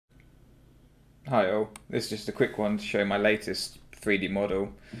Hi all, this is just a quick one to show my latest 3D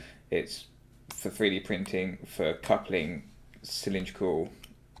model. It's for 3D printing for coupling cylindrical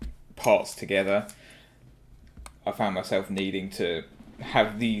parts together. I found myself needing to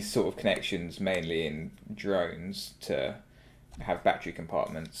have these sort of connections mainly in drones to have battery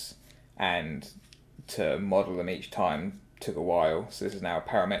compartments, and to model them each time took a while. So this is now a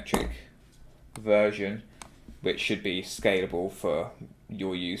parametric version which should be scalable for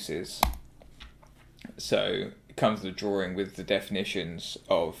your uses. So it comes with a drawing with the definitions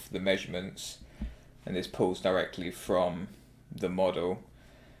of the measurements, and this pulls directly from the model.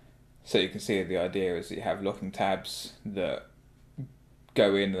 So you can see the idea is that you have locking tabs that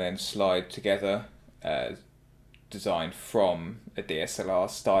go in and then slide together, designed from a DSLR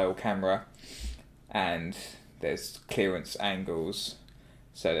style camera, and there's clearance angles.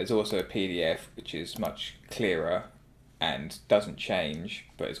 So there's also a PDF which is much clearer and doesn't change,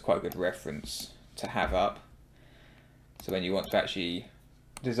 but it's quite a good reference to have up. So when you want to actually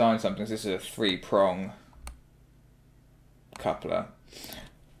design something, this is a 3-prong coupler,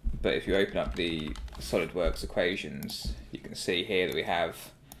 but if you open up the SolidWorks equations, you can see here that we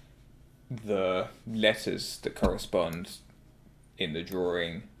have the letters that correspond in the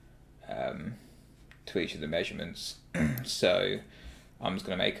drawing to each of the measurements. So I'm just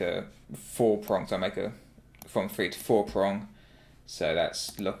going to make a 4-prong, so I'll make a from 3 to 4-prong, so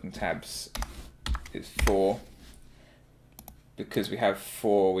that's locking tabs is 4. Because we have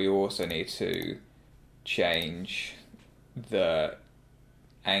 4, we also need to change the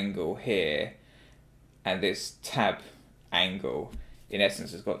angle here, and this tab angle in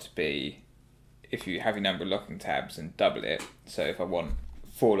essence has got to be, if you have your number of locking tabs and double it, so if I want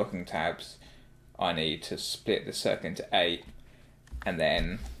 4 locking tabs, I need to split the circle into 8, and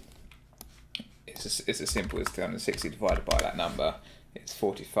then it's as simple as 360 divided by that number, it's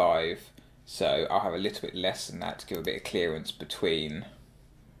 45. So I'll have a little bit less than that to give a bit of clearance between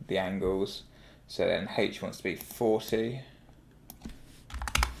the angles. So then H wants to be 40.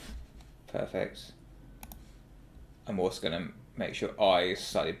 Perfect. I'm also going to make sure I is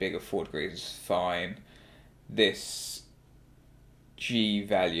slightly bigger, 4 degrees is fine. This G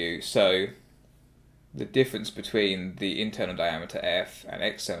value, so the difference between the internal diameter F and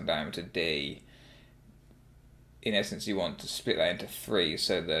external diameter D, in essence you want to split that into 3,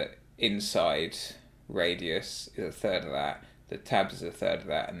 so that inside radius is a third of that, the tabs is a third of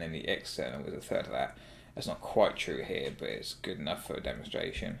that, and then the external is a third of that. That's not quite true here, but it's good enough for a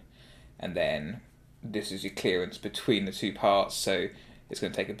demonstration. And then this is your clearance between the 2 parts, so it's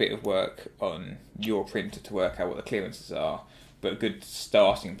going to take a bit of work on your printer to work out what the clearances are, but a good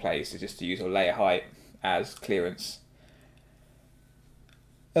starting place is just to use your layer height as clearance.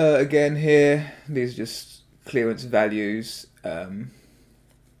 Again here, these are just clearance values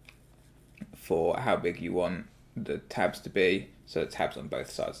for how big you want the tabs to be, so the tabs on both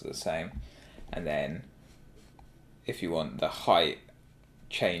sides are the same. And then if you want the height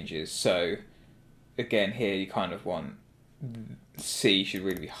changes, so again here you kind of want C should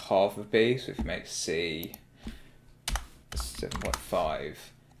really be half of B, so if you make C 7.5,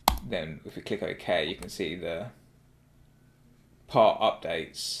 then if we click OK you can see the part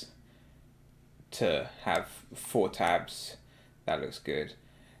updates to have 4 tabs. That looks good.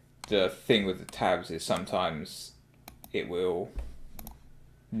 The thing with the tabs is sometimes it will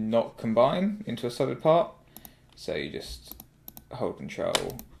not combine into a solid part, so you just hold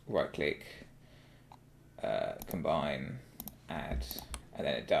Control, right click, combine, add, and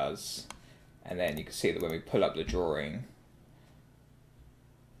then it does. And then you can see that when we pull up the drawing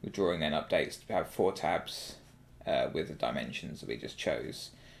then updates to have 4 tabs with the dimensions that we just chose,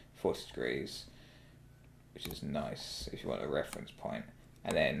 40 degrees, which is nice if you want a reference point.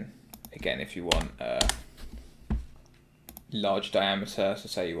 And then again, if you want a large diameter, so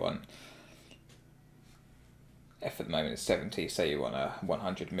say you want F at the moment is 70, say you want a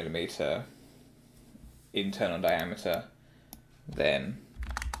 100mm internal diameter, then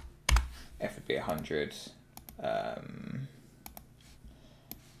F would be 100.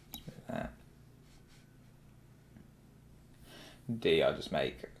 That. D, I'll just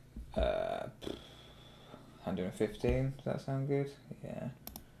make 115. Does that sound good? Yeah.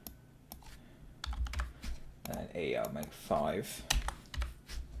 And E, I'll make 5.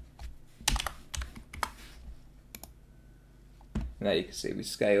 And there you can see we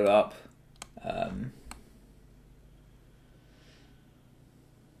scale up. Oh,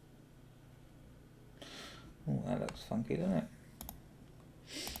 that looks funky, doesn't it?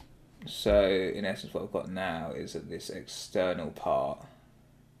 So in essence what I've got now is that this external part,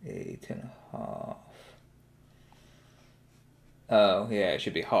 8.5. Oh yeah, it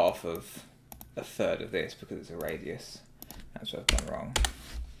should be half of a third of this because it's a radius. That's what I've done wrong.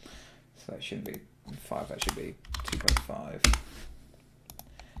 So that shouldn't be 5, that should be 2.5.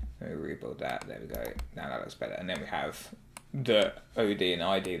 Let me rebuild that, there we go. Now that looks better. And then we have the OD and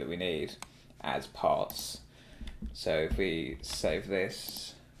ID that we need as parts. So if we save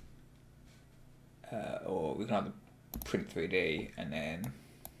this, or we can either print 3D and then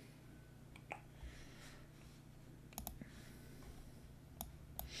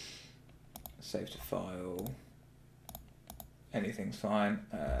save to file, anything's fine.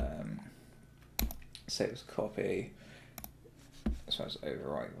 Save as copy, so let's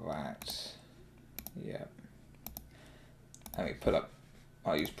overwrite that, yeah. And we put up,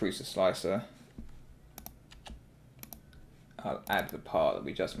 I'll use Prusa Slicer, I'll add the part that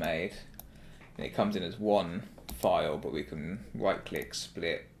we just made, and it comes in as one file, but we can right click,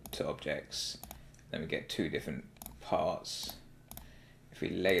 split to objects, then we get 2 different parts. If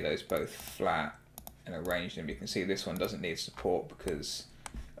we lay those both flat and arrange them, you can see this one doesn't need support because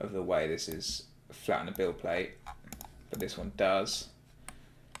of the way this is flat on the build plate, but this one does.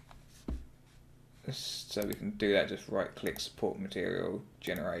 So we can do that, just right click, support material,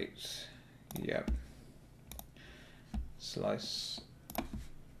 generate, yep. Slice,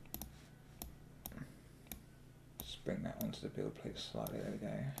 just bring that onto the build plate slightly, there we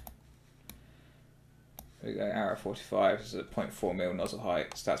go. There we go, arrow 45, this is at 0.4mm nozzle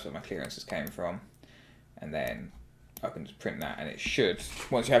height, so that's where my clearances came from. And then I can just print that, and it should,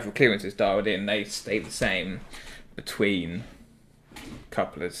 once you have your clearances dialed in, they stay the same between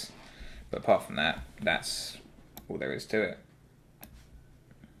couplers. But apart from that, that's all there is to it.